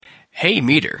Hey,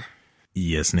 Meader.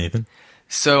 Yes, Nathan?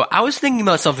 So I was thinking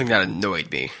about something that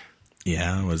annoyed me.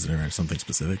 Yeah, was there something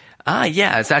specific?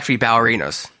 Yeah, it's actually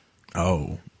ballerinas.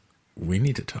 Oh, we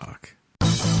need to talk.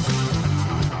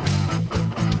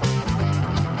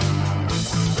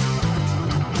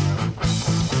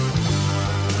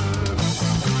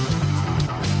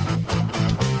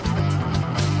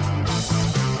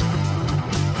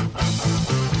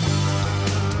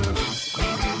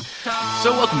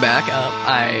 So welcome back.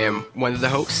 I am one of the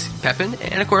hosts, Pepin,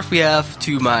 and of course we have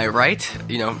to my right,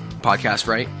 podcast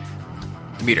right,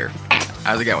 Meader.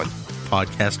 How's it going?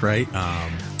 Podcast right?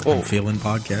 I'm feeling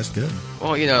podcast good.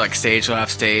 Well, like stage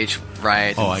left, stage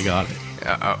right. Oh, I got it.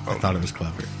 I thought it was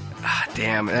clever.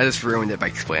 Damn, I just ruined it by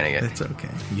explaining it. It's okay.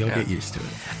 You'll get used to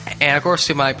it. And of course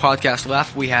to my podcast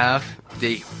left, we have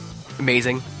the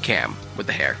amazing Cam with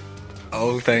the hair.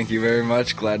 Oh, thank you very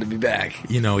much. Glad to be back.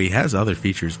 He has other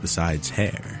features besides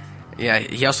hair. Yeah,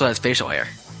 he also has facial hair.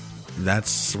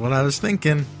 That's what I was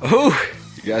thinking. Oh,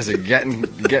 you guys are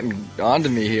getting onto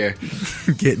me here.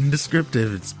 Getting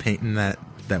descriptive. It's painting that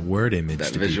word image.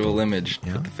 That to visual people. Image.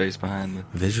 Yeah. Put the face behind the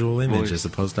visual image voice. as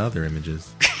opposed to other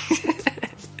images.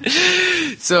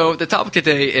 So the topic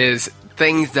today is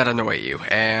things that annoy you.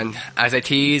 And as I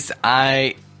teased,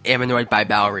 I am annoyed by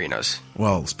ballerinas.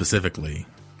 Well, specifically...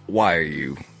 Why are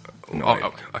you?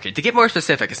 Oh, okay. To get more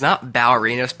specific, it's not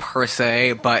ballerinas per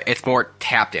se, but it's more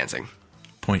tap dancing.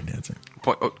 Point dancing.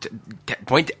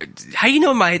 Point. How do you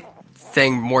know my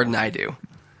thing more than I do?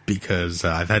 Because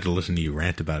I've had to listen to you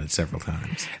rant about it several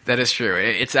times. That is true.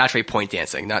 It's actually point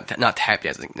dancing, not tap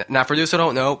dancing. Now, for those who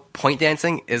don't know, point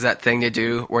dancing is that thing they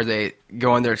do where they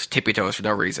go on their tippy toes for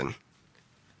no reason.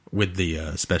 With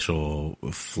the special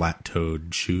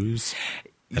flat-toed shoes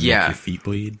that Yeah. make your feet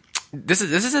bleed. This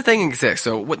is a thing that exists.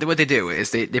 So what they do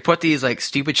is they put these like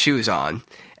stupid shoes on,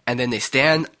 and then they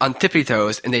stand on tippy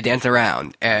toes and they dance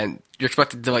around, and you're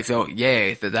expected to go,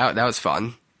 yay, that was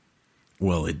fun.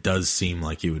 Well, it does seem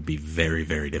like it would be very,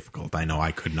 very difficult. I know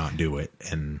I could not do it,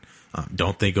 and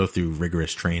don't they go through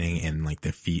rigorous training and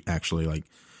their feet actually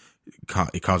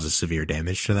it causes severe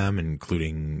damage to them,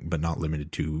 including but not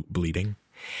limited to bleeding?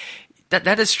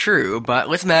 That is true, but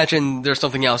let's imagine there's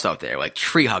something else out there, like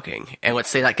tree hugging, and let's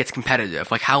say that gets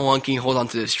competitive. Like, how long can you hold on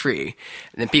to this tree?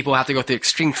 And then people have to go through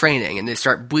extreme training, and they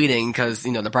start bleeding because,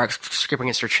 the bark's scraping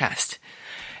against their chest.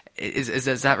 Is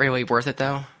that really worth it,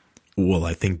 though? Well,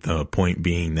 I think the point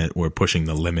being that we're pushing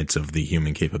the limits of the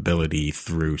human capability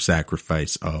through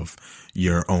sacrifice of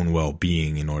your own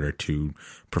well-being in order to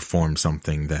perform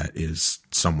something that is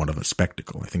somewhat of a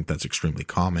spectacle. I think that's extremely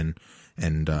common.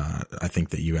 And I think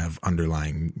that you have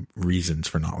underlying reasons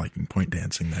for not liking point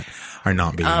dancing that are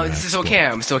not being So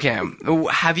Cam,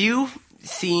 have you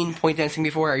seen point dancing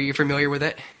before? Are you familiar with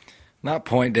it? Not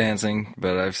point dancing,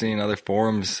 but I've seen other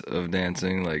forms of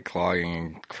dancing, like clogging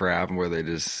and crap, where they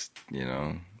just,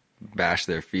 bash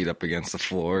their feet up against the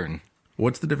floor. And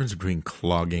what's the difference between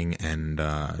clogging and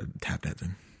tap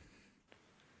dancing?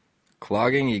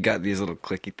 Clogging, you got these little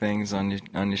clicky things on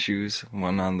your shoes,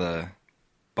 one on the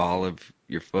ball of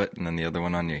your foot and then the other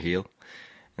one on your heel,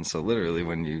 and so literally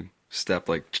when you step,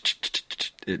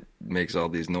 it makes all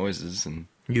these noises. And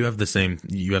you have the same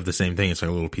thing. It's like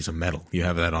a little piece of metal. You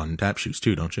have that on tap shoes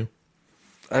too, don't you?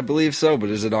 I believe so, but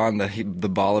is it on the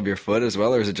ball of your foot as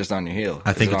well, or is it just on your heel?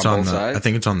 I think it's on both sides? I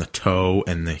think it's on the toe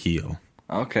and the heel.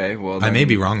 Okay, well then, I may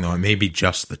be wrong though. It may be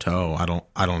just the toe. I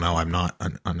don't know. I'm not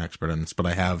an expert on this, but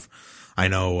I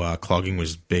know clogging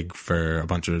was big for a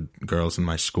bunch of girls in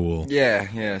my school.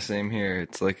 Yeah, same here.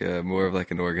 It's more of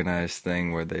an organized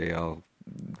thing where they all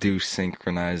do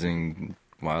synchronizing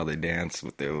while they dance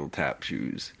with their little tap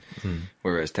shoes.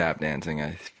 Whereas tap dancing,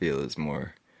 I feel, is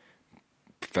more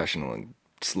professional and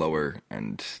slower,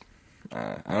 and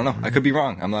I don't know. I could be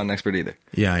wrong. I'm not an expert either.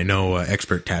 Yeah, I know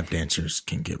expert tap dancers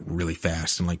can get really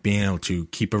fast, and being able to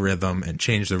keep a rhythm and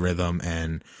change the rhythm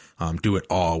and do it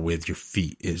all with your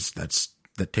feet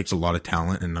that takes a lot of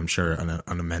talent, and I'm sure an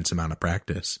immense amount of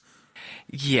practice.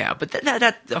 Yeah, but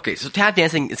okay, so tap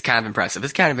dancing is kind of impressive.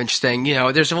 It's kind of interesting.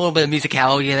 There's a little bit of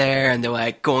musicality there, and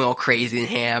they're going all crazy and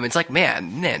ham. It's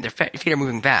man, their feet are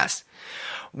moving fast.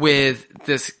 With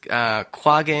this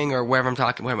clogging or whatever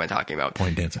what am I talking about?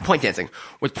 Point dancing.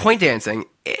 With point dancing,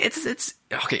 it's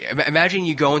okay. Imagine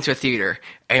you go into a theater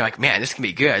and you're man, this can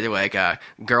be good. They're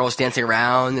girls dancing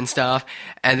around and stuff,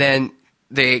 and then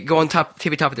they go on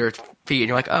tippy top of their feet, and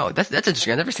you're oh, that's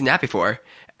interesting. I've never seen that before.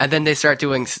 And then they start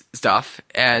doing stuff,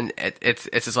 and it's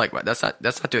just what? That's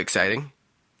not too exciting.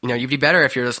 You'd be better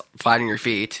if you're just flat on your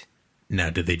feet. Now,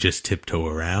 do they just tiptoe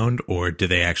around, or do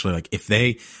they actually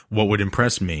what would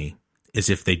impress me is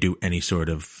if they do any sort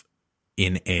of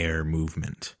in-air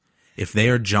movement. if they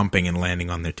are jumping and landing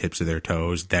on their tips of their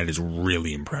toes, that is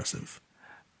really impressive.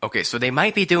 Okay, so they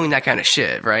might be doing that kind of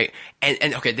shit, right?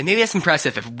 And okay, then maybe that's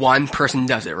impressive if one person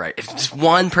does it, right? If just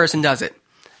one person does it.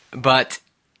 But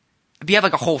if you have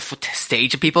like a whole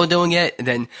stage of people doing it, and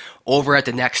then over at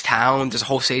the next town, there's a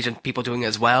whole stage of people doing it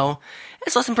as well,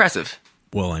 it's less impressive.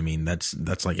 Well, I mean, that's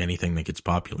like anything that gets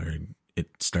popular. It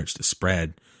starts to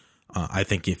spread. I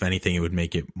think if anything, it would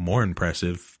make it more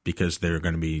impressive because there are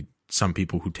going to be some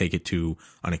people who take it to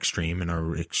an extreme and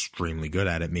are extremely good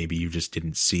at it. Maybe you just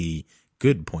didn't see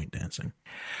good point dancing.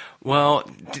 Well,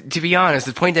 to be honest,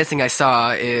 the point dancing I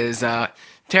saw is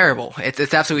terrible.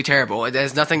 It's absolutely terrible. It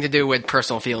has nothing to do with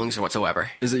personal feelings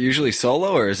whatsoever. Is it usually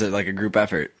solo or is it like a group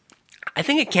effort? I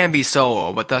think it can be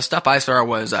solo, but the stuff I saw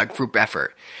was a group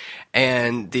effort.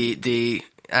 And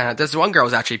there's one girl who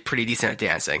was actually pretty decent at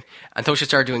dancing until she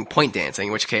started doing point dancing,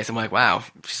 in which case I'm like, wow,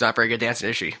 she's not very good dancing,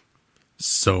 is she?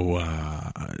 So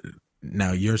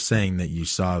now you're saying that you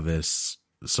saw this.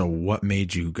 So what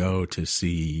made you go to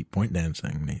see point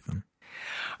dancing, Nathan?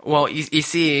 Well, you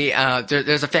see,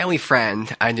 there's a family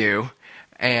friend I knew,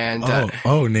 and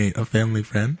Nate, a family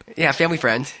friend? Yeah, family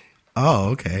friend. Oh,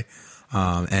 okay.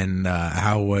 And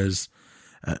how was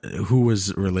who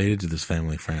was related to this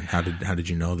family friend? How did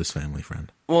you know this family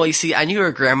friend? Well, you see, I knew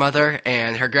her grandmother,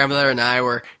 and her grandmother and I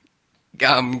were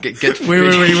Wait.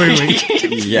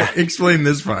 Yeah. Explain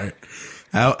this part.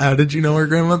 How did you know her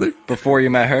grandmother? Before you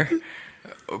met her?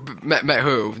 Met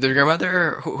who? The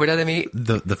grandmother? Who did I meet?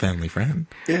 The family friend.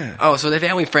 Yeah. Oh, so the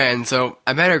family friend. So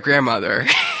I met her grandmother,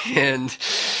 and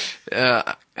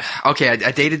okay,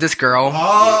 I dated this girl. It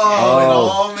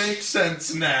all makes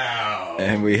sense now.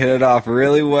 And we hit it off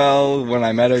really well when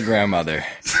I met her grandmother.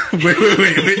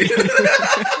 Wait.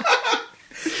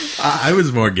 I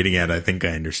was more getting at, I think I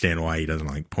understand why he doesn't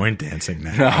like point dancing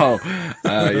now.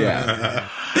 No. Yeah.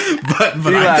 But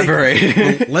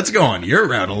Elaborate. Let's go on your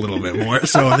route a little bit more.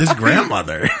 So this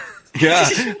grandmother. Yeah.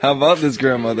 How about this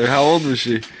grandmother? How old was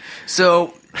she?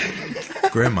 So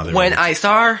Grandmother. when I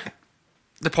saw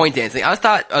the point dancing, I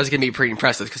thought I was going to be pretty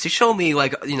impressive because she showed me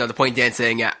the point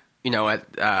dancing at, she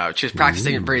was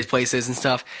practicing at various places and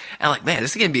stuff. And I'm like, man,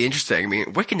 this is going to be interesting. I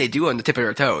mean, what can they do on the tip of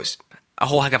their toes? A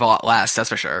whole heck of a lot less, that's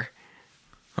for sure.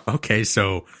 Okay,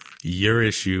 so your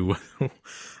issue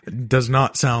does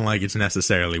not sound like it's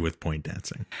necessarily with point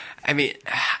dancing. I mean,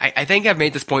 I think I've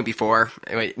made this point before,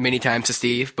 many times to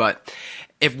Steve, but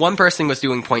if one person was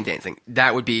doing point dancing,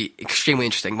 that would be extremely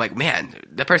interesting. Like, man,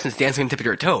 that person's dancing on the tip of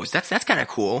their toes. That's kind of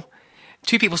cool.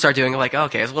 Two people start doing it, like,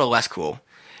 okay, it's a little less cool.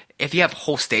 If you have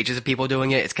whole stages of people doing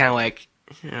it, it's kind of like,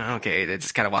 okay, it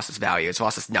just kind of lost its value. It's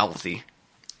lost its novelty.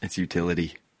 It's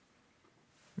utility.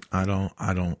 I don't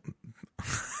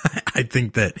I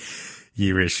think that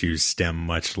your issues stem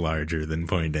much larger than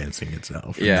point dancing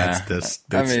itself. And yeah. That's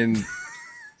I mean,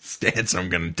 stance I'm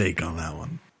going to take on that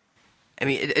one. I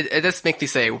mean, it just makes me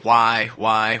say, why?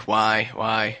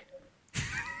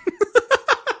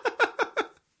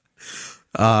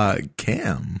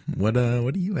 Cam, what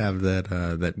do you have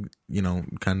that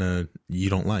kind of you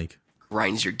don't like?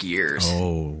 Grinds your gears.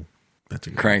 Oh, that's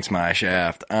a good cranks my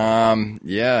shaft.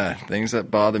 Yeah, things that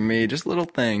bother me, just little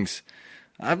things.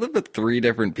 I've lived with 3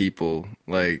 different people,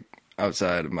 like,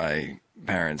 outside of my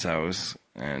parents' house,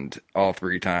 and all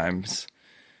 3 times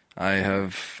I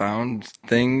have found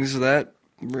things that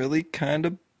really kind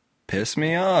of piss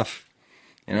me off,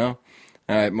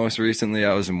 most recently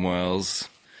I was in Wales.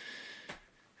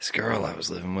 This girl I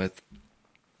was living with,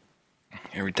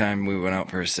 every time we went out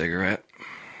for a cigarette,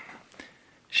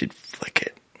 she'd flick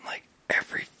it like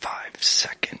every 5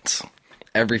 seconds.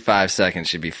 Every 5 seconds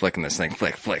she'd be flicking this thing,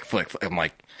 flick. I'm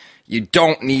like, you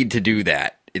don't need to do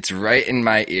that. It's right in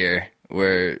my ear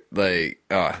where, like,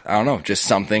 I don't know, just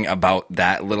something about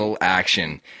that little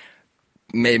action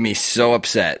made me so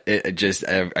upset.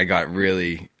 I got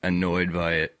really annoyed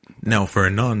by it. Now, for a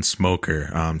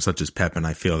non-smoker, such as Pepin,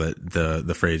 I feel that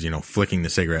the phrase, flicking the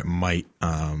cigarette might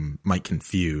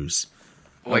confuse.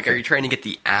 Like, are you trying to get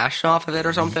the ash off of it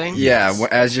or something? Yeah,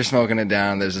 as you're smoking it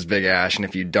down, there's this big ash, and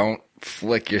if you don't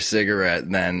flick your cigarette,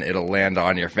 then it'll land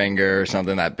on your finger or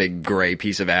something, that big gray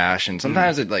piece of ash, and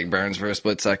sometimes it, like, burns for a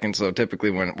split second, so typically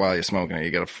while you're smoking it,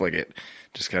 you gotta flick it,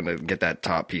 just kind of get that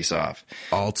top piece off.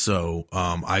 Also,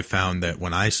 I found that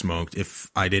when I smoked,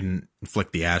 if I didn't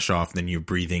flick the ash off, then you're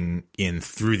breathing in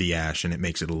through the ash, and it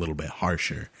makes it a little bit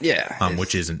harsher. Yeah.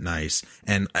 Which isn't nice.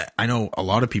 And I know a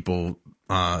lot of people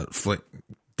flick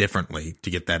differently to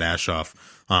get that ash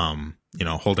off,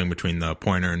 holding between the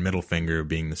pointer and middle finger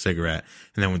being the cigarette.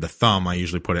 And then with the thumb, I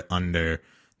usually put it under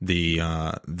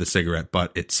the cigarette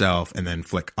butt itself and then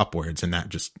flick upwards, and that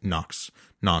just knocks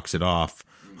it off.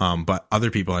 But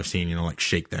other people I've seen, like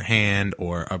shake their hand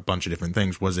or a bunch of different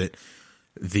things. Was it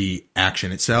the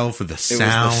action itself or the sound?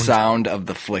 It was the sound of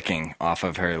the flicking off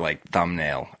of her like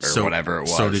thumbnail or whatever it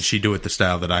was. So did she do it the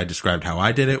style that I described how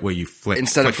I did it, where you flick?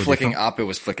 Instead of flicking up, it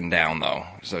was flicking down though.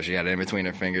 So she had it in between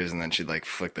her fingers, and then she'd like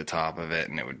flick the top of it,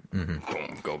 and it would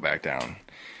boom, go back down.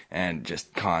 And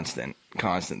just constant.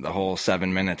 The whole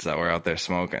 7 minutes that we're out there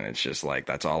smoking, it's just like,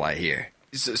 that's all I hear.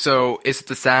 So is it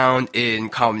the sound in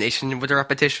combination with the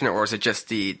repetition, or is it just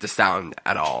the sound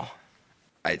at all?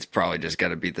 It's probably just got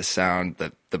to be the sound,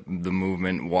 the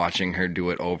movement, watching her do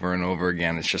it over and over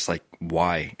again. It's just like,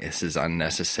 why? This is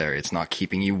unnecessary. It's not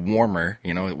keeping you warmer.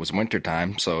 It was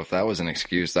wintertime, so if that was an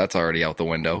excuse, that's already out the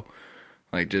window.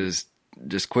 Like, just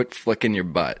quit flicking your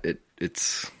butt. It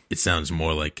sounds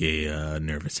more like a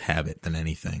nervous habit than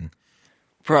anything.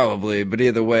 Probably, but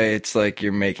either way, it's like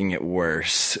you're making it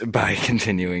worse by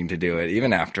continuing to do it,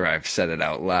 even after I've said it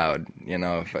out loud.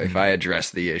 If I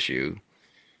address the issue,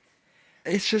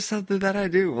 it's just something that I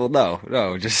do. Well,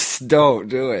 no, just don't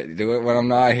do it. Do it when I'm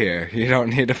not here. You don't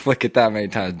need to flick it that many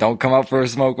times. Don't come up for a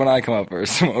smoke when I come up for a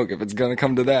smoke, if it's going to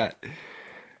come to that.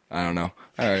 I don't know.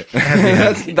 All right.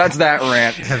 That's that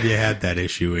rant. Have you had that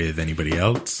issue with anybody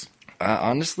else?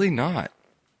 Honestly, not.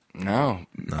 No.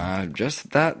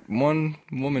 Just that one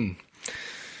woman.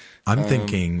 I'm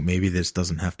thinking maybe this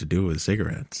doesn't have to do with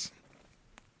cigarettes.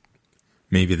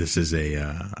 Maybe this is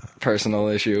a personal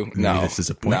issue. Maybe this is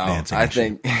a point dancing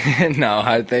issue.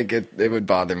 I think it would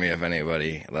bother me if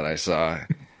anybody that I saw.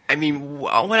 I mean,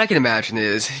 what I can imagine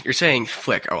is you're saying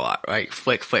flick a lot, right?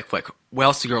 Flick. What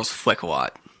else do girls flick a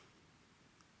lot?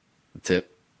 The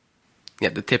tip. Yeah,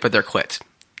 the tip of their clit.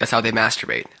 That's how they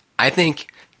masturbate. I think.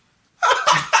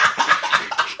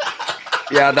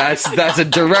 Yeah, that's a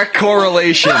direct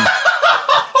correlation.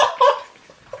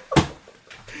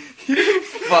 You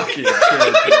fucking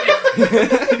kid.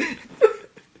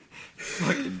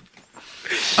 Fucking.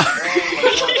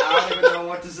 I don't even know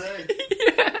what to say.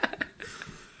 Yeah.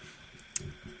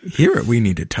 Here at We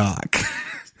Need to Talk,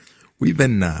 we've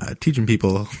been teaching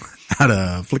people how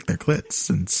to flick their clits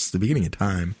since the beginning of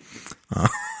time.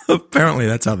 Apparently,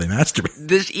 that's how they masturbate.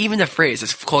 There's even a phrase.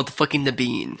 It's called flicking the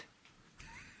bean.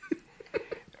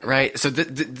 Right? So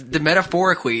the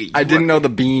metaphorically... I didn't know the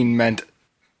bean meant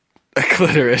a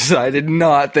clitoris. I did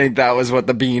not think that was what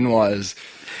the bean was.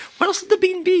 What else would the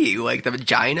bean be? Like the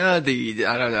vagina? I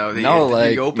don't know.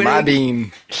 The opening? My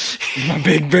bean. My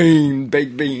big bean.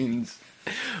 Big beans.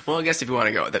 Well, I guess if you want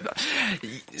to go with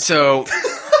it. So...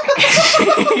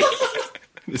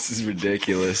 This is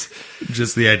ridiculous.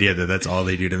 Just the idea that that's all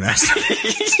they do to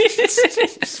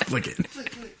masturbate. Just flick it.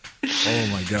 Oh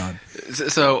my god.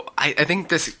 So I think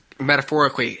this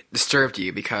metaphorically disturbed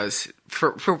you because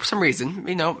for some reason,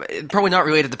 probably not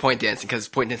related to point dancing because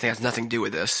point dancing has nothing to do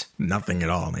with this. Nothing at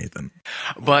all, Nathan.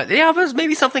 But yeah, it was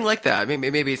maybe something like that.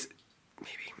 Maybe.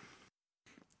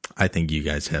 I think you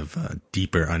guys have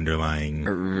deeper underlying...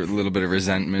 A little bit of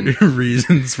resentment.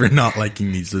 reasons for not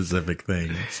liking these specific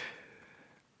things.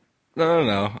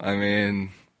 No. I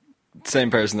mean, same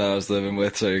person that I was living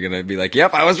with, so you're going to be like,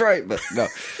 yep, I was right. But no.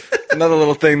 Another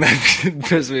little thing that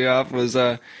pissed me off was,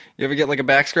 you ever get like a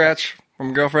back scratch from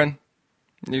a girlfriend?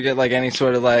 You get like any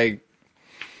sort of like...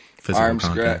 Physical arm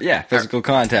contact. scratch. Yeah, physical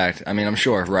contact. I mean, I'm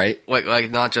sure, right?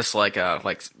 Like not just like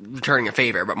returning a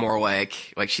favor, but more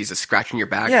like she's just scratching your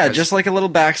back. Yeah, just like a little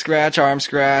back scratch, arm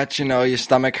scratch. Your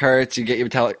stomach hurts. You get your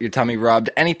tummy rubbed.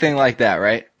 Anything like that,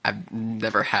 right? I've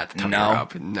never had the tummy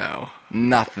rub. No,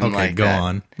 nothing like that. Okay, go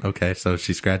on. Okay, so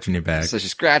she's scratching your back. So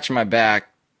she's scratching my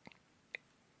back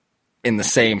in the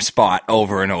same spot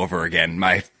over and over again.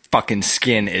 My fucking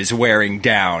skin is wearing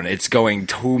down. It's going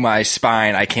to my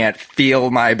spine. I can't feel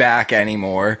my back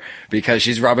anymore because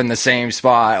she's rubbing the same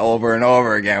spot over and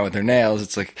over again with her nails.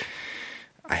 It's like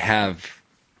I have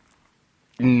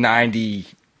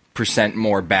 90%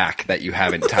 more back that you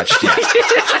haven't touched yet.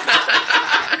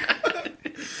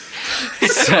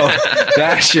 So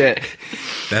that shit.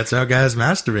 That's how guys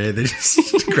masturbate. They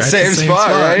just scratch same the same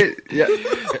spot, right? Yeah.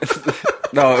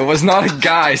 No, it was not a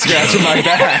guy scratching my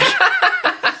back.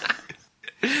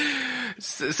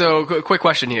 So, quick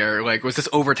question here. Like, was this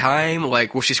over time?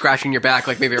 Like, was she scratching your back,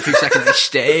 like, maybe a few seconds each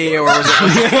day? Or was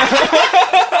it...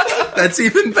 That's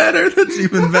even better.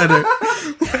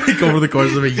 Like, over the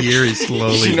course of a year, he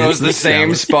slowly... She knows the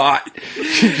same spot.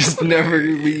 She just never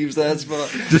leaves that spot.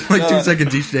 Just like 2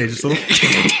 seconds each day. Just a little...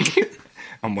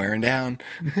 I'm wearing down.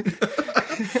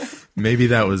 Maybe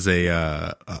that was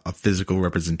a physical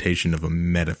representation of a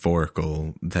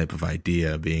metaphorical type of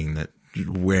idea, being that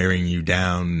wearing you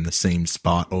down in the same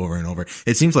spot over and over.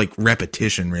 It seems like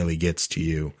repetition really gets to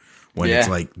you when Yeah. it's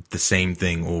like the same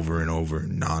thing over and over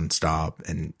nonstop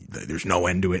and there's no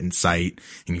end to it in sight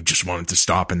and you just want it to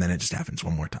stop and then it just happens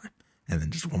one more time. And then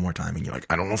just one more time and you're like,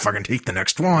 I don't know if I can take the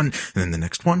next one. And then the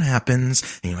next one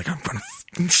happens and you're like, I'm going to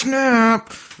fucking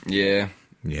snap. Yeah.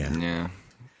 Yeah. Yeah.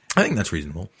 I think that's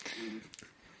reasonable.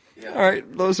 All right,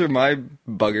 those are my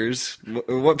buggers.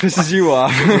 What pisses you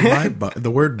off?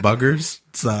 The word buggers.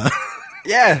 It's,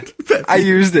 Yeah, I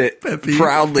used it Pepin.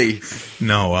 proudly.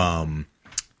 no,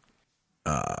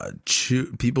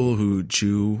 people who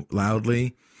chew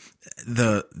loudly.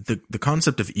 The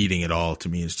concept of eating at all to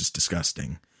me is just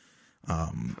disgusting.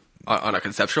 On a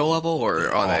conceptual level,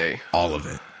 or on all of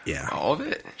it. Yeah, all of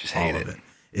it? Just hate all it. of it.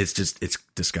 It's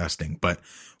disgusting. But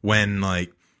when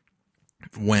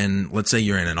let's say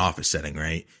you're in an office setting,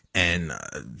 right? And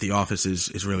the office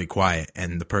is really quiet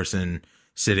and the person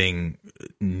sitting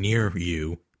near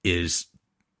you is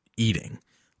eating.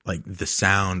 Like the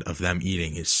sound of them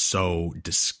eating is so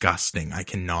disgusting. I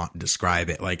cannot describe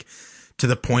it. Like to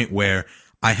the point where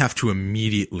I have to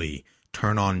immediately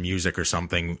turn on music or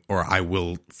something or I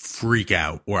will freak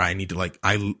out or I need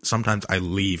to sometimes I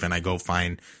leave and I go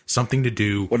find something to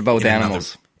do. What about with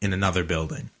animals? In another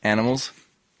building. Animals?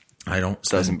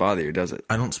 Doesn't bother you, does it?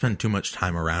 I don't spend too much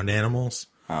time around animals.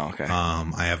 Oh, okay.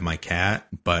 I have my cat,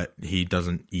 but he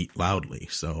doesn't eat loudly,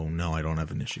 so no, I don't have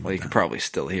an issue Well, you with could that. probably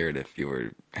still hear it if you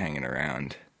were hanging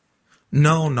around.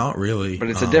 No, not really. But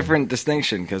it's a different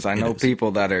distinction, because I know is.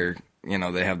 people that are,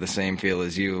 they have the same feel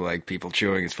as you, like people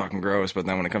chewing is fucking gross, but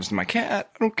then when it comes to my cat,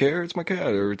 I don't care, it's my cat,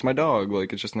 or it's my dog,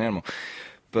 like it's just an animal.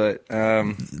 But,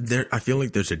 I feel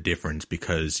like there's a difference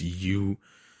because you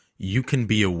can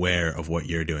be aware of what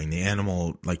you're doing. The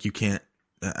animal, like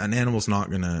an animal's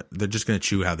they're just gonna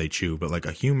chew how they chew, but like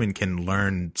a human can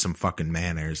learn some fucking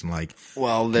manners and like.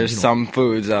 well, there's some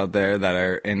foods out there that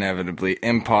are inevitably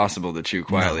impossible to chew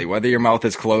quietly. Whether your mouth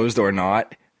is closed or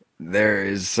not, there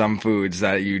is some foods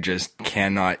that you just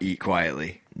cannot eat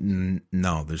quietly.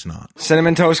 No, there's not.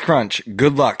 Cinnamon Toast Crunch,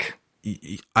 good luck.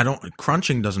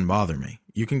 Crunching doesn't bother me.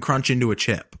 You can crunch into a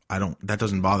chip. That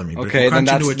doesn't bother me. But if Okay, you then crunch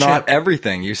that's into a not chip,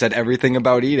 everything. You said everything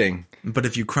about eating. But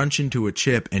if you crunch into a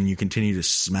chip and you continue to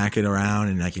smack it around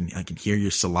and I can hear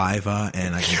your saliva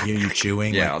and I can hear you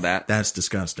chewing. Yeah, all that. That's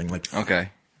disgusting. Like, Okay,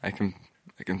 I can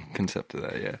concept to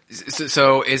that, yeah.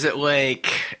 So is it like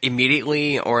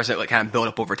immediately, or is it like kind of build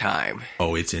up over time?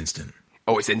 oh, it's instant.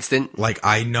 Oh, it's instant? Like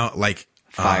I know, like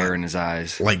Fire in his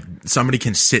eyes. like somebody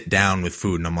can sit down with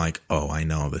food and I'm like, oh, I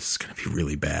know this is going to be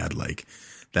really bad. Like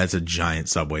that's a giant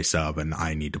Subway sub and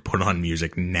I need to put on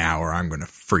music now or I'm going to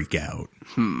freak out.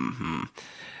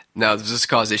 Now, does this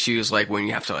cause issues like when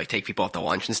you have to like take people out to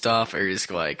lunch and stuff, or you're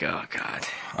just like, oh god?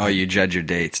 Oh, you judge your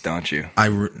dates, don't you?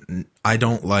 I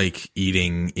don't like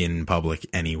eating in public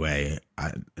anyway.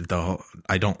 I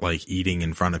don't like eating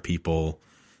in front of people.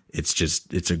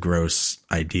 It's a gross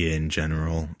idea in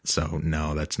general. So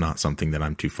no, that's not something that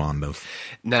I'm too fond of.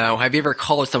 Now, have you ever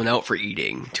called someone out for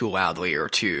eating too loudly or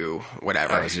too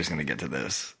whatever? I was just going to get to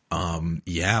this.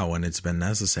 Yeah, when it's been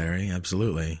necessary,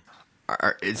 absolutely.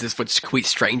 Is this what complete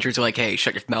strangers are like, hey,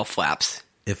 shut your mouth flaps?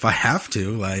 If I have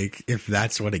to, like, if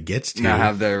that's what it gets to. Now,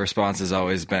 have the responses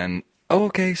always been, oh,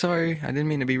 okay, sorry, I didn't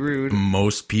mean to be rude?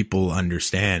 Most people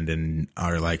understand and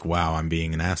are like, wow, I'm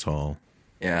being an asshole.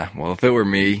 Yeah, well, if it were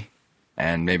me,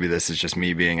 and maybe this is just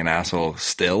me being an asshole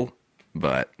still,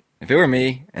 but if it were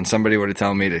me and somebody were to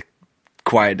tell me to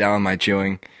quiet down my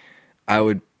chewing, I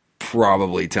would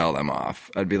probably tell them off.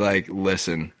 I'd be like,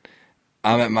 listen,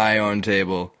 I'm at my own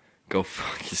table. Go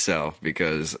fuck yourself,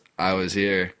 because I was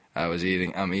here, I was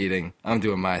eating, I'm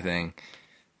doing my thing.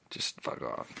 Just fuck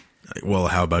off. Well,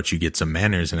 how about you get some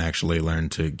manners and actually learn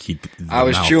to keep the I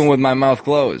was mouth. chewing with my mouth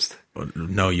closed.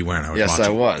 No, you weren't. Yes, I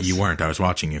was. You weren't. I was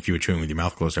watching you. If you were chewing with your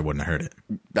mouth closed, I wouldn't have heard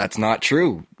it. That's not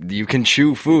true. You can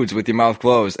chew foods with your mouth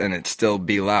closed and it still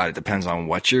be loud. It depends on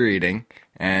what you're eating.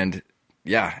 And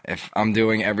yeah, if I'm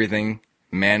doing everything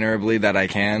mannerably that I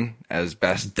can as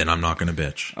best, Then I'm not going to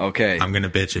bitch. okay. I'm going to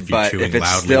bitch if you're But chewing if it's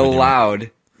loudly. still with your-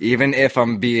 loud, even if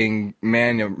I'm being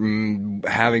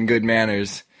having good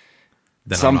manners,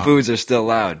 then some I'm not- foods are still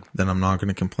loud. Then I'm not going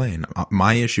to complain.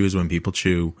 My issue is when people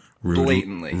chew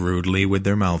Blatantly. rudely with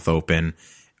their mouth open,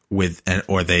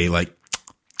 or they like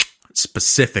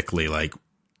specifically like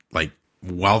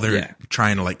while they're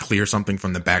trying to like clear something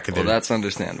from the back of Well, their. that's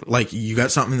understandable. Like you got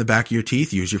something in the back of your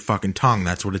teeth. Use your fucking tongue.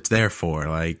 That's what it's there for.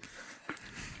 Like.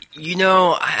 You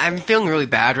know, I'm feeling really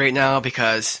bad right now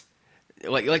because,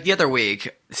 like the other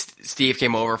week, Steve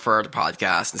came over for the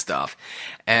podcast and stuff,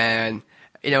 and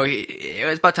it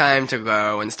was about time to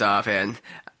go and stuff, and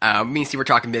me and Steve were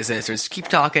talking business, and just keep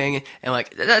talking, and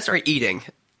like then I started eating,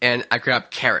 and I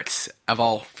grabbed carrots of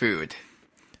all food.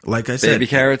 Like I said, Baby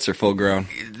carrots or full grown?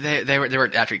 They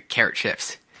were actually carrot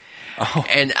chips. Oh.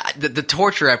 And the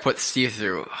torture I put Steve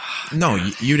through. no,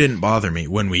 you didn't bother me.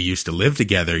 When we used to live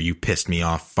together, you pissed me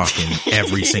off fucking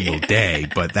every single day,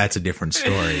 but that's a different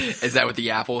story. Is that with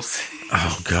the apples?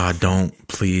 Oh, God,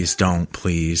 please,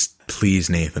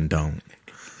 Nathan, don't.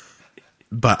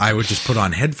 But I would just put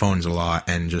on headphones a lot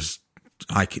and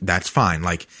that's fine.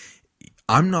 Like,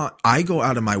 I go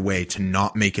out of my way to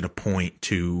not make it a point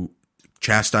to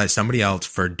chastise somebody else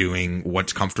for doing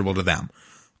what's comfortable to them.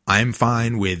 I'm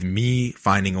fine with me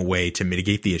finding a way to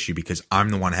mitigate the issue because I'm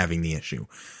the one having the issue.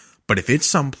 But if it's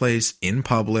someplace in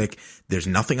public, there's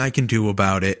nothing I can do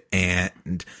about it,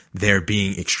 and they're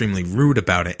being extremely rude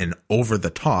about it and over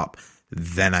the top,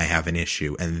 then I have an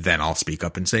issue, and then I'll speak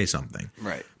up and say something.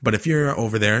 Right. But if you're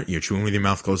over there, you're chewing with your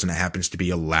mouth closed, and it happens to be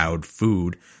a loud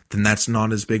food, then that's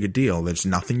not as big a deal. There's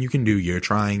nothing you can do. You're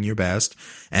trying your best,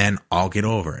 and I'll get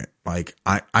over it. Like,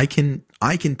 I can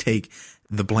take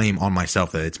the blame on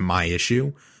myself that it's my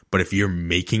issue, but if you're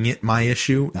making it my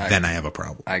issue, then I have a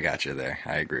problem. I got you there.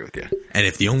 I agree with you. And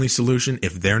if the only solution,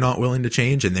 if they're not willing to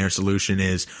change and their solution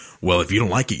is, well, if you don't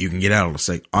like it, you can get out. It's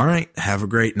like, all right, have a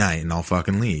great night, and I'll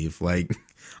fucking leave. Like,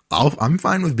 I'm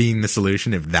fine with being the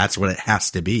solution if that's what it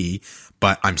has to be,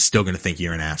 but I'm still going to think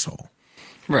you're an asshole.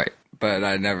 Right. But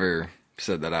I never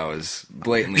said that I was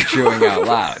blatantly chewing out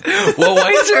loud. Well,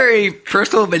 why is there a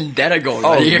personal vendetta going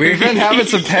on here? We've been having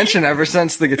some tension ever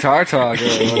since the guitar talk or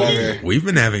whatever. We've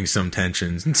been having some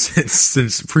tensions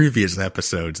since previous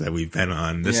episodes that we've been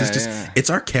on. This is just, it's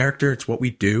our character. It's what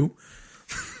we do.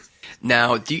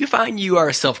 Now, do you find you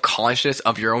are self-conscious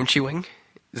of your own chewing?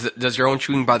 Does your own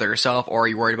chewing bother yourself, or are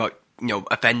you worried about,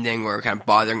 offending or kind of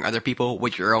bothering other people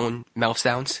with your own mouth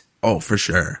sounds? Oh, for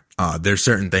sure. There's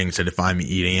certain things that if I'm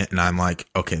eating it and I'm like,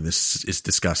 okay, this is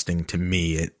disgusting to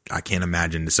me, I can't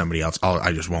imagine to somebody else,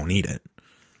 I just won't eat it.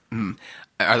 Mm.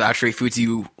 Are there actually foods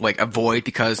you avoid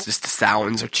because just the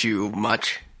sounds are too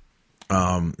much?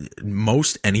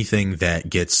 Most anything that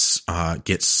gets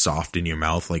soft in your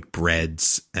mouth, like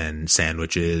breads and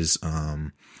sandwiches,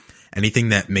 anything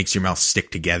that makes your mouth stick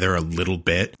together a little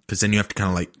bit, because then you have to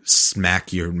kind of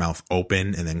smack your mouth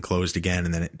open and then closed again,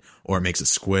 and then it makes a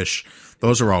squish.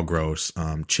 Those are all gross.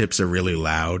 Chips are really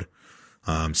loud.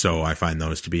 So I find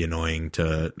those to be annoying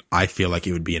I feel like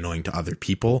it would be annoying to other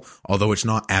people, although it's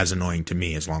not as annoying to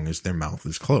me as long as their mouth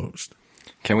is closed.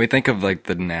 Can we think of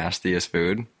the nastiest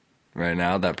food right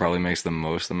now that probably makes the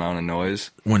most amount of noise?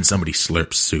 When somebody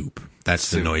slurps soup. That's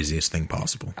the noisiest thing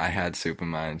possible. I had soup in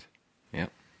mind.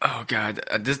 Yep. Oh God,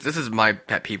 this is my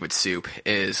pet peeve with soup.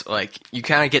 Is you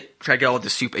kind of try to get all the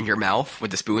soup in your mouth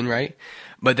with the spoon, right?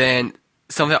 But then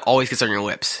some of it always gets on your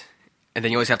lips, and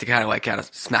then you always have to kind of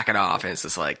smack it off, and it's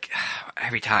just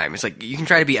every time. It's you can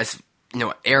try to be as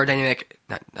aerodynamic.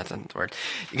 That's not the word.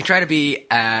 You can try to be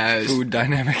as food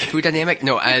dynamic.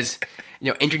 No, as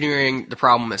engineering the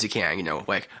problem as you can.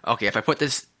 Okay, if I put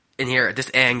this in here at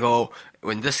this angle,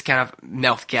 with this kind of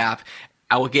mouth gap,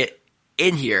 I will get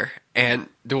in here, and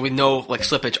there will be no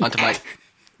slippage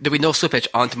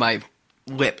onto my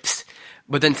lips.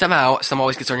 But then somehow some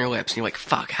always gets on your lips, and you're like,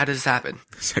 "Fuck! How does this happen?"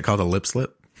 Is that called a lip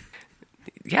slip?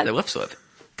 Yeah, the lip slip.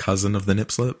 Cousin of the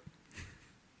nip slip.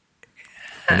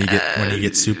 When you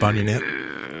get soup on your nip.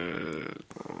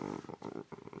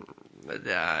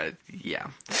 Yeah,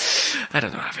 I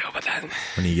don't know how I feel about that.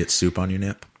 When you get soup on your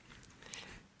nip.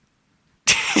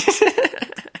 Just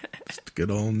a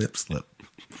good old nip slip.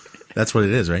 That's what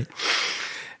it is, right?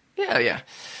 Yeah.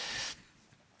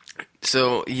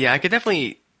 So, yeah, I could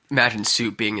definitely imagine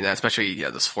soup being in that, especially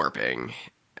the slurping.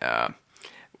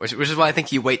 Which is why I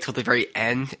think you wait till the very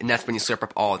end, and that's when you slurp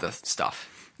up all the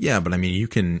stuff. Yeah, but I mean, you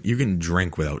can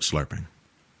drink without slurping.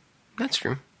 That's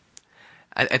true.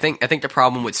 I think the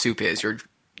problem with soup is you're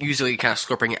usually kind of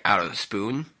slurping it out of the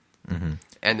spoon, and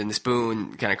then the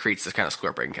spoon kind of creates this kind of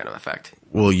slurping kind of effect.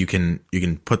 Well, you can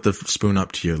put the spoon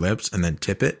up to your lips and then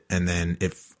tip it, and then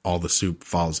if all the soup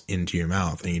falls into your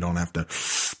mouth, and you don't have to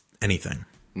anything.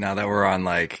 Now that we're on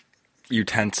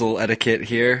utensil etiquette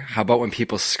here, how about when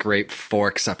people scrape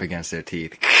forks up against their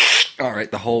teeth? All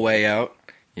right, the whole way out.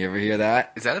 You ever hear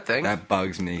that? Is that a thing? That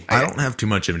bugs me. I don't have too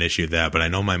much of an issue with that, but I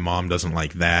know my mom doesn't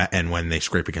like that, and when they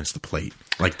scrape against the plate.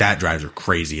 That drives her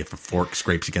crazy if a fork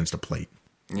scrapes against a plate.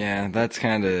 Yeah, that's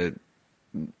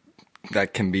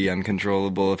that can be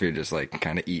uncontrollable if you're just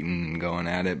kind of eating and going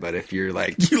at it. But if you're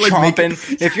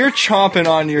chomping, if you're chomping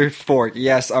on your fork,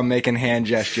 yes, I'm making hand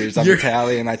gestures. I'm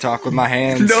Italian. I talk with my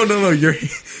hands. No.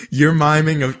 Your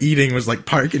miming of eating was like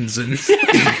Parkinson's.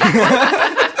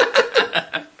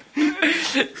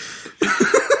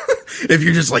 If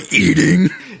you're just eating.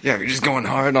 Yeah, you're just going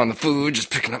hard on the food, just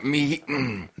picking up meat.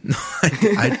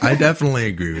 I definitely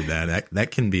agree with that. That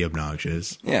can be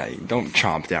obnoxious. Yeah, you don't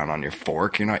chomp down on your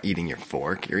fork. You're not eating your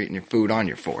fork. You're eating your food on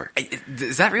your fork.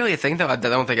 Is that really a thing, though? I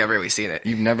don't think I've really seen it.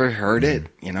 You've never heard it?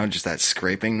 You know, just that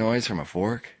scraping noise from a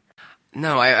fork?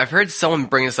 No, I've heard someone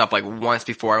bring this up like once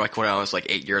before, like when I was like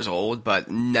 8 years old, but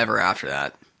never after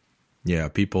that. Yeah,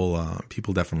 people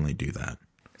definitely do that.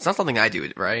 It's not something I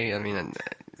do, right? I mean,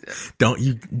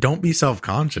 don't be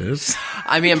self-conscious.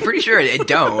 I mean, I'm pretty sure it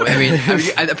don't. I mean,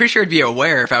 I'm pretty sure I'd be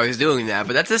aware if I was doing that,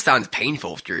 but that just sounds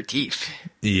painful to your teeth.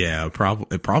 Yeah, it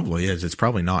probably is. It's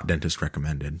probably not dentist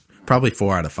recommended. Probably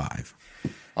 4 out of 5.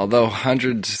 Although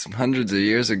hundreds of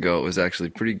years ago, it was actually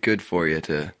pretty good for you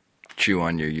to chew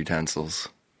on your utensils.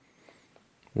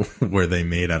 Were they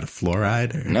made out of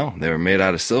fluoride? Or? No, they were made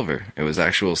out of silver. It was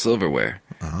actual silverware.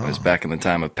 Oh. It was back in the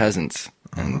time of peasants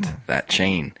and that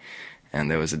chain. And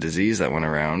there was a disease that went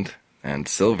around, and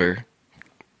silver,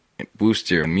 it boosts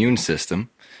your immune system,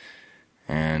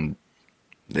 and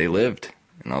they lived.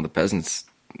 And all the peasants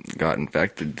got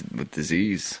infected with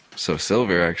disease. So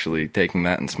silver, actually, taking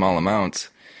that in small amounts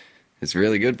is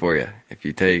really good for you. If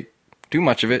you take too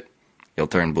much of it, you'll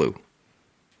turn blue.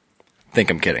 Think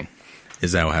I'm kidding.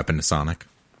 Is that what happened to Sonic?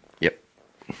 Yep.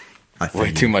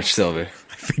 Way too much silver.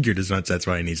 I figured as much. That's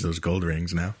why he needs those gold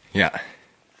rings now. Yeah.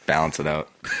 Balance it out.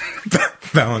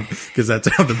 Balance, because that's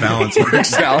how the balance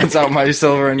works. Balance out my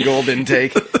silver and gold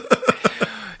intake.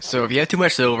 So if you have too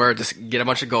much silver, just get a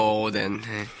bunch of gold and...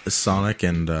 Sonic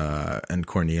and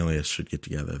Cornelius should get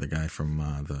together. The guy from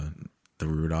the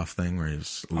Rudolph thing where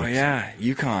he's... Oh, yeah.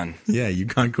 Yukon. Yeah,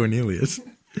 Yukon Cornelius.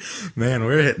 Man,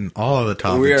 we're hitting all of the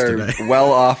topics we are today.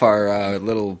 Well off our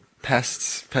little pet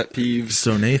peeves.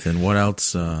 So, Nathan, what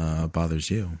else bothers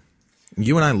you?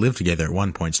 You and I lived together at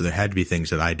one point, so there had to be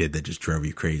things that I did that just drove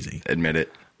you crazy. Admit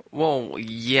it. Well,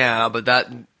 yeah, but that,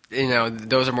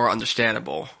 those are more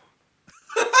understandable.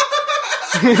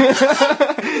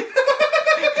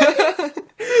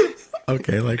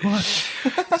 Okay, like what?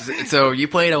 So you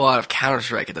played a lot of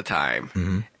Counter-Strike at the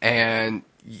time, and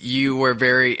you were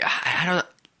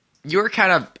you were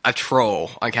kind of a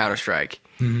troll on Counter-Strike.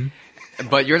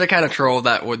 But you're the kind of troll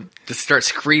that would just start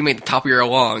screaming at the top of your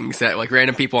lungs at like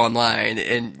random people online,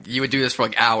 and you would do this for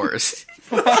like hours.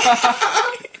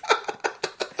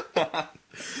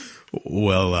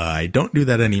 Well, I don't do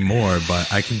that anymore,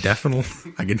 but I can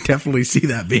definitely see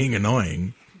that being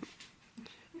annoying.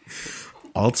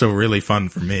 Also really fun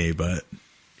for me, but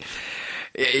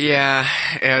yeah,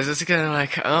 I was just kind of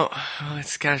like, oh,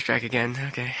 it's Counter-Strike again.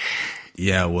 Okay.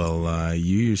 Yeah, well,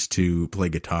 you used to play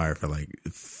guitar for like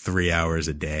 3 hours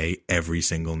a day, every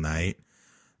single night,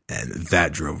 and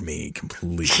that drove me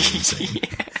completely insane.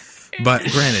 Yeah. But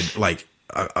granted, like,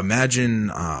 imagine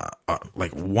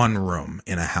like one room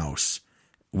in a house.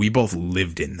 We both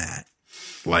lived in that.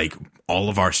 Like, all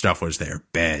of our stuff was there.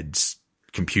 Beds,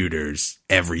 computers,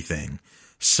 everything.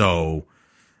 So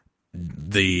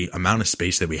the amount of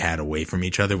space that we had away from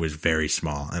each other was very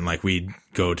small. And like we'd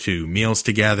go to meals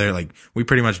together. Like we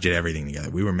pretty much did everything together.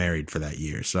 We were married for that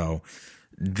year. So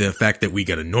the fact that we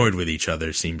got annoyed with each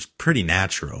other seems pretty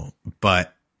natural.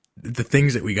 But the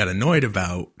things that we got annoyed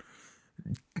about,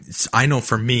 I know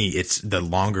for me, it's the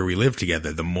longer we live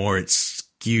together, the more it's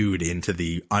skewed into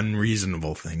the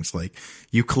unreasonable things. Like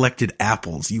you collected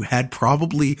apples. You had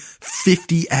probably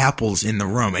 50 apples in the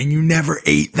room and you never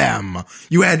ate them.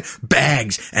 You had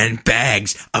bags and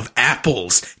bags of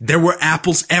apples. There were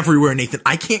apples everywhere, Nathan.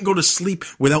 I can't go to sleep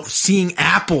without seeing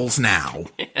apples now.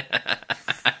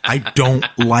 I don't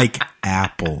like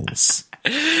apples.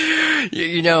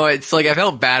 It's like I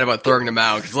felt bad about throwing them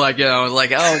out. Cause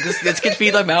this could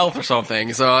feed my mouth or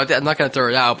something. So I'm not going to throw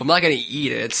it out, but I'm not going to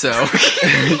eat it. So,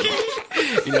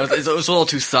 it was a little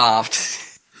too soft.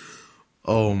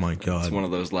 Oh my God. It's one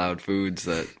of those loud foods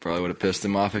that probably would have pissed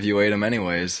him off if you ate them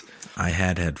anyways. I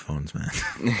had headphones, man.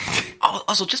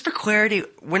 Also, just for clarity,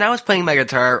 when I was playing my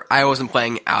guitar, I wasn't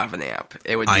playing out of an amp.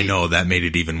 I know, that made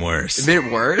it even worse. It made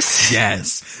it worse?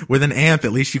 Yes. With an amp,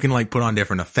 at least you can like put on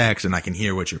different effects and I can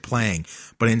hear what you're playing.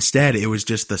 But instead, it was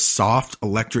just the soft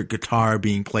electric guitar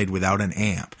being played without an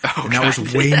amp. Oh, and that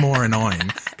was way more annoying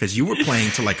because you were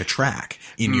playing to like a track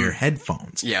in your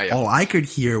headphones. Yeah. All I could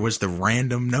hear was the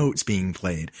random notes being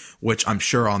played, which I'm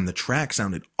sure on the track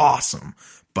sounded awesome.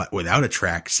 But without a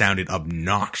track, sounded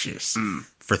obnoxious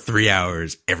for 3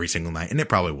 hours every single night. And it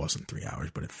probably wasn't 3 hours,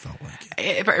 but it felt like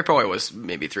it. It probably was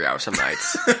maybe 3 hours some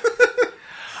nights.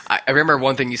 I remember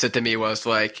one thing you said to me was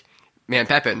like, man,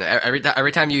 Pepin,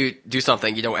 every time you do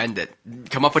something, you don't end it.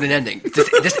 Come up with an ending.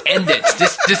 Just end it.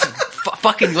 Just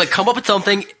fucking like come up with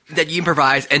something that you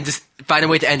improvise and just find a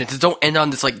way to end it. Just don't end on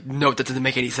this like note that doesn't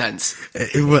make any sense.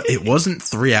 It wasn't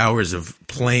 3 hours of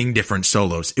playing different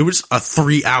solos. It was a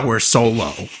 3-hour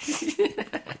solo.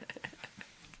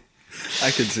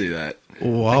 I could see that.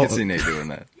 Well, I could see Nate doing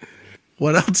that.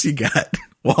 What else you got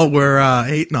while we're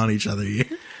hating on each other here?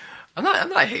 I'm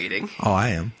not hating. Oh, I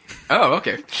am. Oh,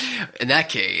 okay. In that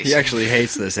case, He actually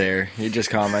hates this hair. He just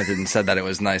commented and said that it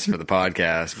was nice for the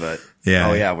podcast, but Yeah.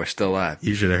 oh yeah, we're still live.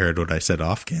 You should have heard what I said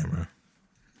off camera.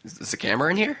 is the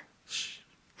camera in here?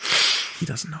 He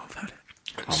doesn't know about it.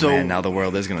 Oh So- man, now the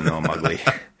world is gonna know I'm ugly.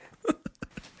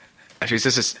 Actually,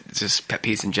 this is pet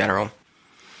peeves in general.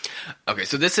 Okay,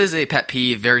 so this is a pet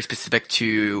peeve very specific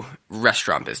to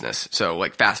restaurant business, so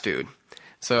like fast food.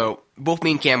 So both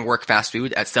me and Cam work fast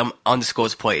food at some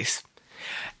undisclosed place,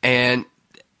 and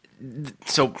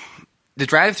so the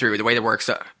drive-through, the way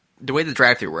the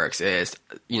drive-through works is,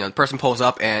 the person pulls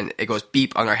up and it goes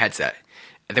beep on our headset,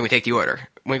 and then we take the order.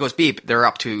 When it goes beep, they're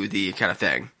up to the kind of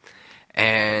thing,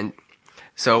 and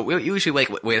so we usually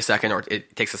wait a second, or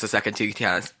it takes us a second to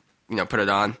kind of put it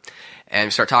on, and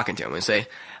we start talking to them and say,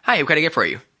 "Hi, what can I get for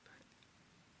you?"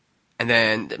 And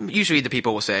then usually the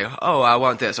people will say, "Oh, I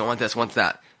want this, I want this, I want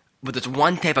that." But there's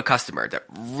one type of customer that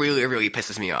really, really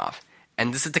pisses me off.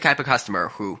 And this is the type of customer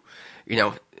who,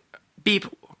 beep,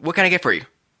 what can I get for you?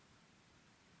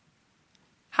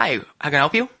 Hi, how can I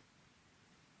help you?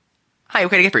 Hi,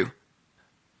 what can I get for you?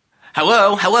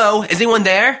 Hello, is anyone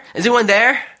there? Is anyone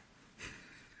there?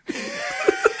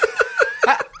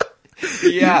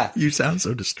 Yeah. You sound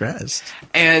so distressed.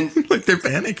 And Like they're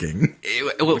panicking.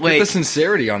 Look at the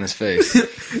sincerity on his face.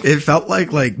 It felt like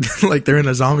they're in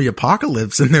a zombie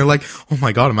apocalypse and they're like, "Oh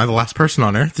my god, am I the last person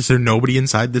on earth? Is there nobody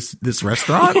inside this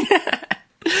restaurant?"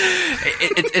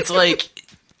 it's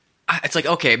like,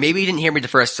 okay, maybe you didn't hear me the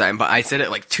first time, but I said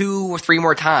it like 2 or 3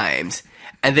 more times.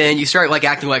 And then you start like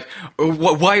acting like,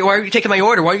 why are you taking my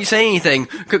order? Why aren't you saying anything?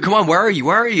 Come on, where are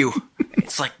you?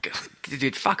 It's like,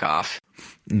 dude, fuck off.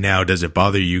 Now, does it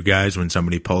bother you guys when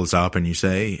somebody pulls up and you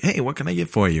say, "Hey, what can I get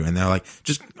for you?" And they're like,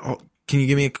 "Can you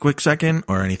give me a quick second?"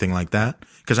 or anything like that?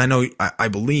 Because I know, I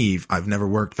believe, I've never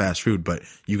worked fast food, but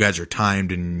you guys are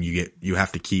timed and you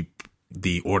have to keep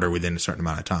the order within a certain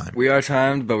amount of time. We are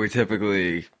timed, but we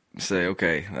typically say,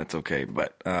 okay, that's okay.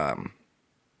 But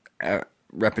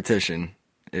repetition,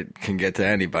 it can get to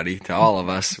anybody, to all of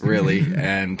us, really.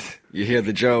 And you hear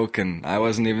the joke, and I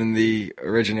wasn't even the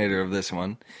originator of this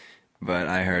one, but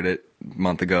I heard it a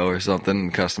month ago or something,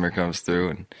 and the customer comes through,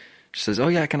 and she says, "Oh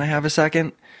yeah, can I have a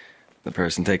second?" The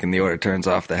person taking the order turns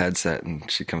off the headset, and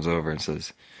she comes over and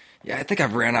says, "Yeah, I think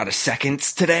I've ran out of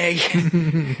seconds today.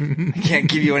 I can't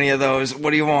give you any of those.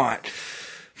 What do you want?"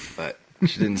 But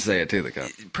she didn't say it to the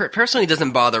customer. Personally, it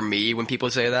doesn't bother me when people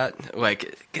say that.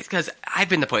 Like, because I've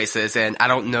been to places and I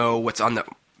don't know what's on the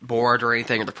board or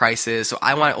anything or the prices, so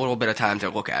I want a little bit of time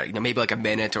to look at it. Maybe like a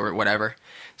minute or whatever.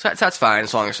 So that's fine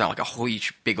as long as there's not like a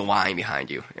huge big line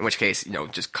behind you. In which case,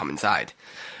 just come inside.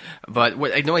 But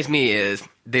what annoys me is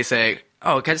they say,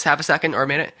 "Oh, can I just have a second or a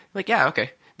minute?" I'm like, yeah, okay.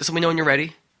 Just let me know when you're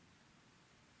ready.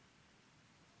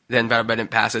 Then about a minute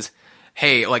passes.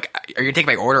 "Hey, like, are you gonna take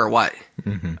my order or what?"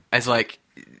 Mm-hmm. And it's like,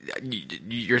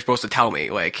 you're supposed to tell me.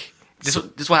 Like, this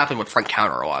will happen with front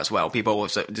counter a lot as well. People will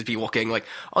just be looking like,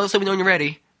 "Oh, just let me know when you're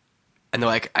ready." And they're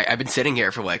like, I've been sitting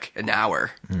here for like an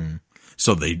hour. Mm.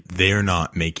 So they're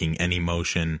not making any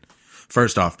motion.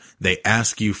 First off, they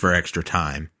ask you for extra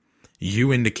time.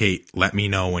 You indicate, "Let me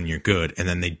know when you're good," and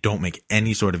then they don't make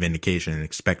any sort of indication and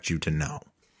expect you to know.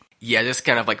 Yeah, just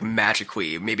kind of like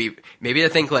magically. Maybe they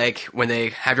think like when they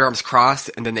have your arms crossed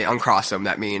and then they uncross them,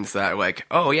 that means that like,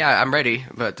 "Oh yeah, I'm ready,"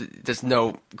 but there's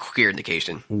no clear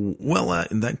indication. Well,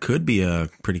 that could be a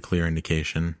pretty clear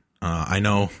indication. I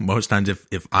know most times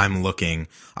if I'm looking,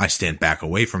 I stand back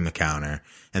away from the counter.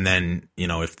 And then,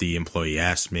 if the employee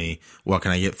asks me, "What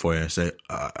can I get for you?" I say,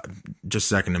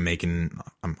 "Just a second,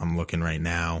 I'm looking right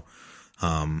now."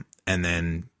 And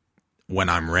then when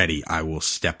I'm ready, I will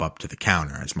step up to the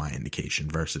counter as my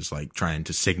indication versus like trying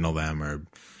to signal them or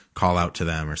call out to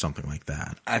them or something like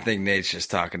that. I think Nate's just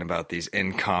talking about these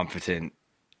incompetent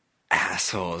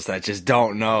assholes that just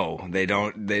don't know. They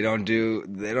don't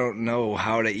know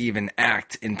how to even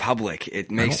act in public.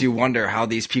 It makes you wonder how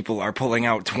these people are pulling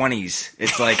out 20s.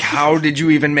 It's like, how did you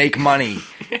even make money?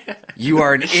 You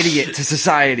are an idiot to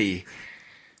society.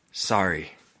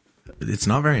 Sorry. It's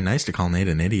not very nice to call Nate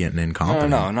an idiot and incompetent.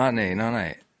 No, not Nate.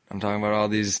 I'm talking about all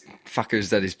these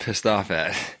fuckers that he's pissed off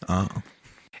at. Oh.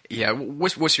 Yeah,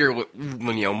 what's your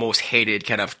most hated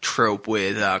kind of trope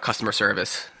with customer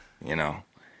service?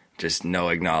 Just no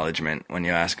acknowledgement when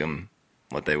you ask them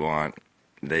what they want.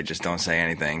 They just don't say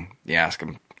anything. You ask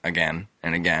them again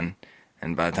and again,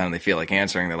 And by the time they feel like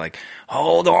answering, they're like,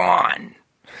 hold on.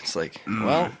 It's like,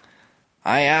 well,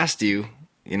 I asked you,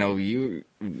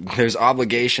 there's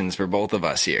obligations for both of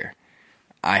us here.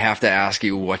 I have to ask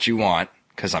you what you want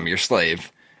because I'm your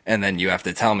slave. And then you have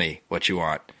to tell me what you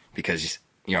want because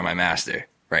you're my master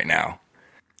right now.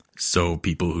 So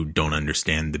people who don't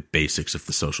understand the basics of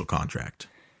the social contract.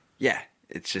 Yeah,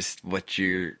 it's just what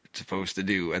you're supposed to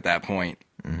do at that point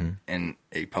in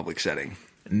a public setting.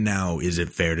 Now, is it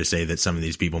fair to say that some of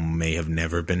these people may have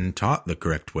never been taught the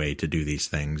correct way to do these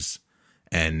things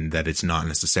and that it's not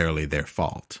necessarily their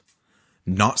fault?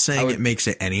 Not saying it makes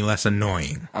it any less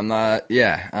annoying. I'm not,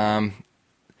 that'd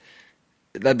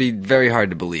be very hard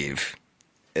to believe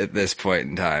at this point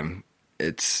in time.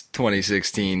 It's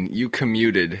 2016. You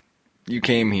commuted. You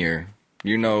came here.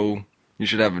 You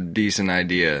should have a decent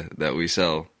idea that we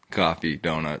sell coffee,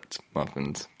 donuts,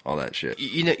 muffins, all that shit.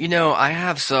 I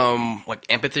have some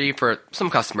empathy for some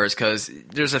customers because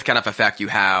there's this kind of effect you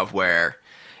have where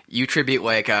you attribute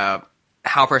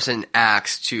how a person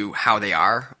acts to how they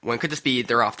are. When it could just be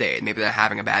their off day. Maybe they're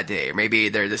having a bad day, or maybe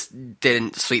they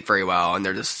didn't sleep very well and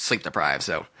they're just sleep deprived.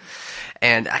 So,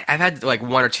 and I've had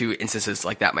one or two instances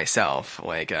like that myself.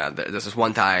 There's this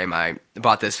one time I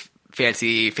bought this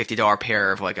fancy $50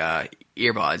 pair of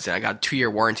earbuds, and I got a 2-year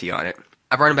warranty on it.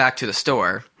 I brought them back to the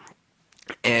store,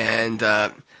 and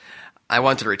I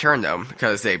wanted to return them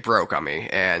because they broke on me.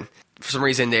 And for some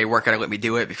reason, they weren't going to let me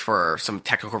do it for some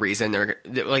technical reason. They're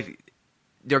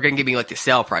going to give me the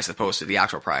sale price as opposed to the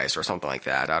actual price or something like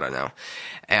that. I don't know.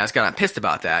 And I was kind of pissed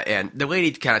about that. And the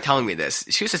lady kind of telling me this,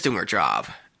 she was just doing her job,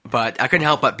 but I couldn't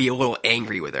help but be a little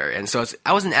angry with her. And so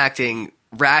I wasn't acting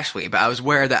rationally, but I was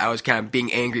aware that I was kind of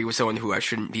being angry with someone who I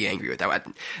shouldn't be angry with. I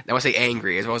want to say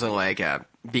angry. It wasn't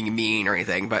being mean or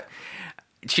anything, but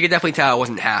she could definitely tell I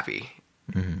wasn't happy.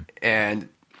 Mm-hmm. And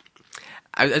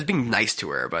I was being nice to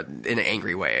her, but in an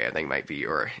angry way, I think might be,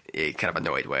 or a kind of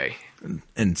annoyed way.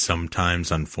 And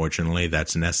sometimes, unfortunately,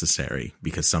 that's necessary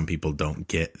because some people don't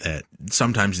get that.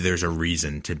 Sometimes there's a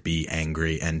reason to be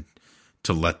angry and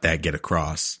to let that get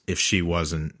across. If she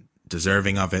wasn't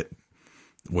deserving of it,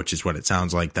 which is what it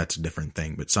sounds like, that's a different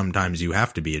thing. But sometimes you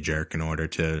have to be a jerk in order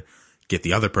to get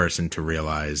the other person to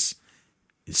realize,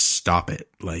 stop it.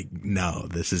 No,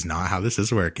 this is not how this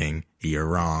is working. You're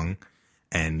wrong.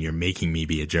 And you're making me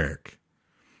be a jerk.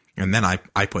 And then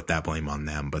I put that blame on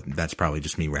them, but that's probably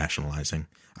just me rationalizing.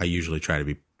 I usually try to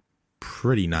be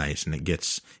pretty nice, and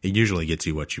it usually gets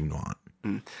you what you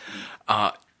want.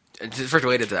 Just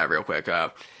related to that real quick,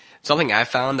 something I've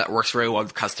found that works really well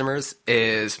with customers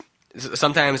is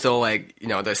sometimes they'll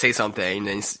they'll say something, and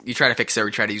then you try to fix it or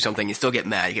you try to do something, you still get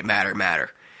mad, you get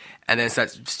madder. And then it's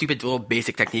that stupid little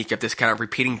basic technique of just kind of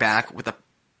repeating back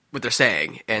what they're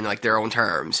saying in their own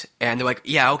terms, and they're like,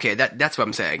 yeah, okay, that's what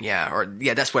I'm saying, yeah, or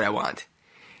yeah, that's what I want.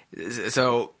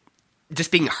 So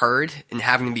just being heard and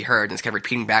having them be heard and just kind of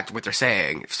repeating back what they're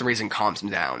saying for some reason calms them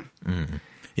down. Mm-hmm.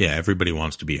 Yeah, everybody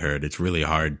wants to be heard. It's really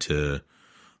hard to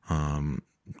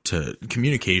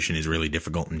communication is really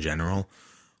difficult in general,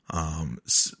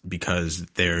 because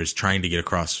there's trying to get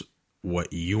across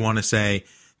what you want to say,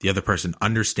 the other person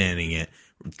understanding it,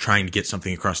 trying to get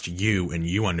something across to you and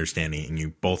you understanding it, and you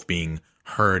both being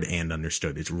heard and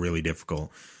understood. It's really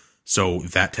difficult. So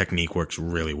that technique works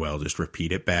really well. Just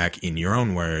repeat it back in your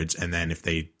own words, and then if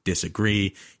they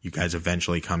disagree, you guys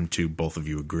eventually come to both of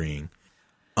you agreeing.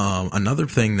 Another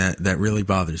thing that really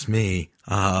bothers me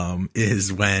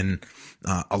is when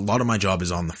a lot of my job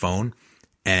is on the phone,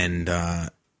 and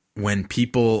when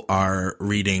people are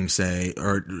reading, say,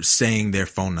 or saying their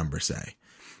phone number, say,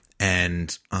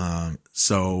 and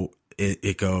so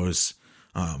it goes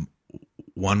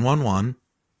 111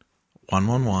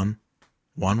 111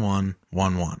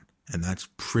 1111, and that's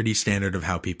pretty standard of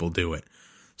how people do it.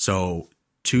 So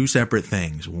two separate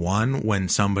things. One, when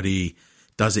somebody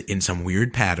does it in some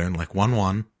weird pattern, like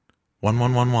 11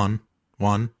 1111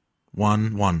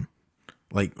 111.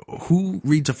 Like, who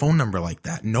reads a phone number like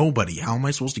that? Nobody. How am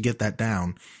I supposed to get that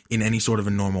down in any sort of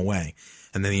a normal way?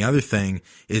 And then the other thing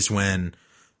is when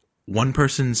one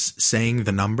person's saying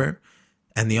the number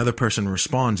and the other person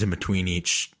responds in between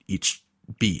each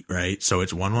beat, right? So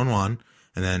it's 111,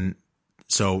 and then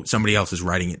so somebody else is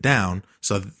writing it down,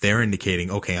 so they're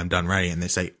indicating, okay, I'm done writing, and they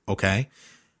say, okay,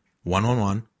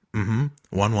 111,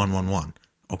 1111.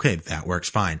 Okay, that works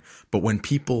fine. But when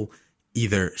people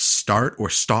either start or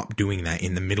stop doing that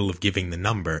in the middle of giving the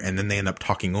number, and then they end up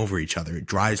talking over each other, it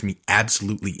drives me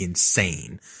absolutely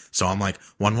insane. So I'm like,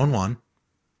 111,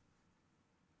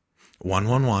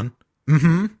 111,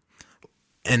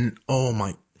 and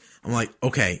I'm like,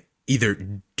 okay,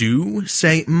 either do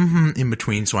say in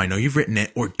between so I know you've written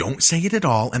it, or don't say it at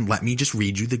all and let me just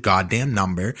read you the goddamn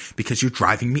number, because you're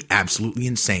driving me absolutely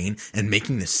insane and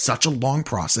making this such a long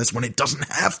process when it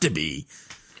doesn't have to be.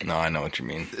 No, I know what you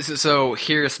mean. So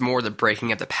here's more the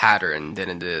breaking of the pattern than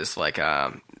it is like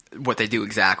what they do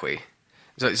exactly.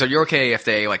 So you're okay if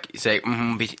they like say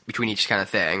between each kind of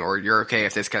thing, or you're okay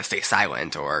if they just kind of stay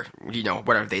silent, or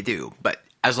whatever they do. But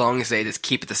as long as they just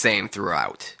keep it the same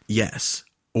throughout. Yes.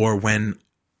 Or when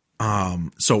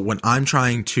when I'm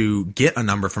trying to get a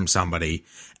number from somebody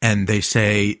and they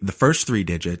say the first 3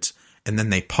 digits and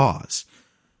then they pause.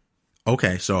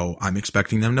 Okay, so I'm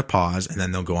expecting them to pause and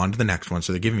then they'll go on to the next one.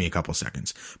 So they're giving me a couple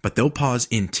seconds, but they'll pause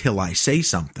until I say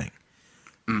something.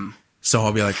 So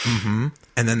I'll be like, and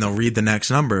then they'll read the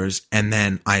next numbers, and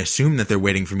then I assume that they're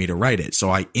waiting for me to write it. So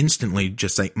I instantly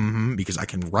just say, because I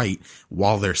can write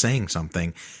while they're saying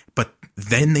something, but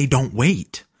then they don't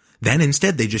wait. Then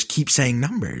instead they just keep saying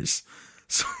numbers.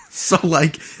 So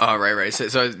like, oh, right.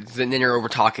 So then you're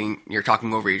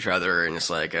talking over each other, and it's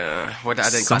like, what? I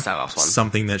didn't class that last one.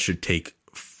 Something that should take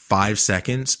 5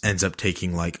 seconds ends up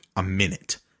taking like a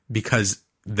minute, because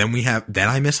then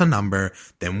I miss a number,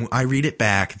 then I read it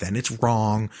back, then it's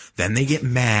wrong, then they get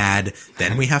mad,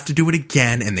 then we have to do it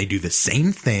again, and they do the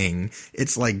same thing.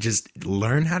 It's like, just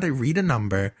learn how to read a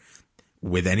number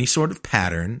with any sort of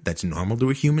pattern that's normal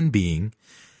to a human being,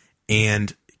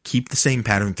 and keep the same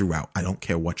pattern throughout. I don't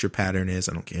care what your pattern is.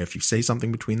 I don't care if you say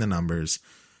something between the numbers.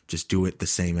 Just do it the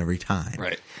same every time.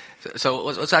 Right. So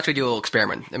let's actually do a little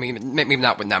experiment. I mean, maybe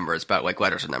not with numbers, but like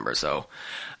letters and numbers. So,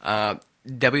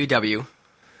 WW.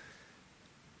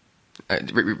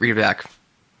 Read it back.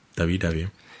 WW.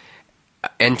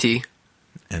 NT.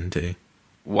 NT.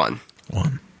 1. You know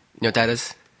what that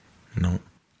is? No.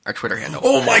 Our Twitter handle.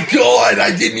 Oh my god,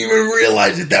 I didn't even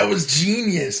realize it. That was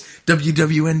genius.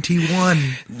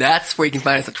 WWNT1. That's where you can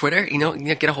find us on Twitter.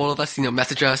 Get a hold of us,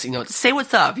 message us, say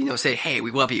what's up, say, hey,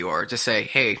 we love you, or just say,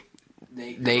 hey,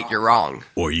 Nate, you're wrong.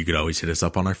 Or you could always hit us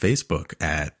up on our Facebook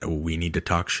at We Need to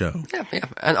Talk Show. Yeah.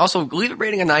 And also leave a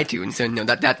rating on iTunes. So,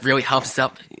 that really helps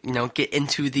up, get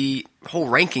into the whole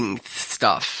ranking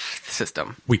stuff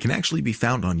system. We can actually be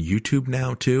found on YouTube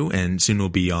now, too. And soon we'll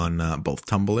be on both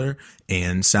Tumblr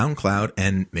and SoundCloud,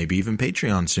 and maybe even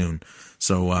Patreon soon.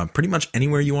 So pretty much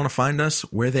anywhere you want to find us,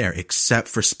 we're there, except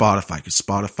for Spotify, because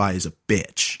Spotify is a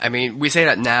bitch. I mean, we say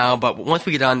that now, but once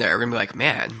we get on there, we're going to be like,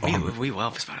 man, we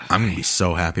love Spotify. I'm going to be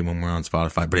so happy when we're on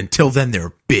Spotify, but until then, they're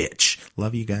a bitch.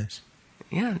 Love you guys.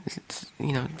 Yeah,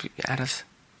 add us.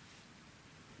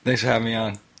 Thanks for having me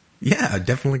on. Yeah,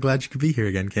 definitely glad you could be here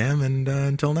again, Cam, and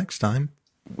until next time.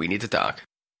 We need to talk.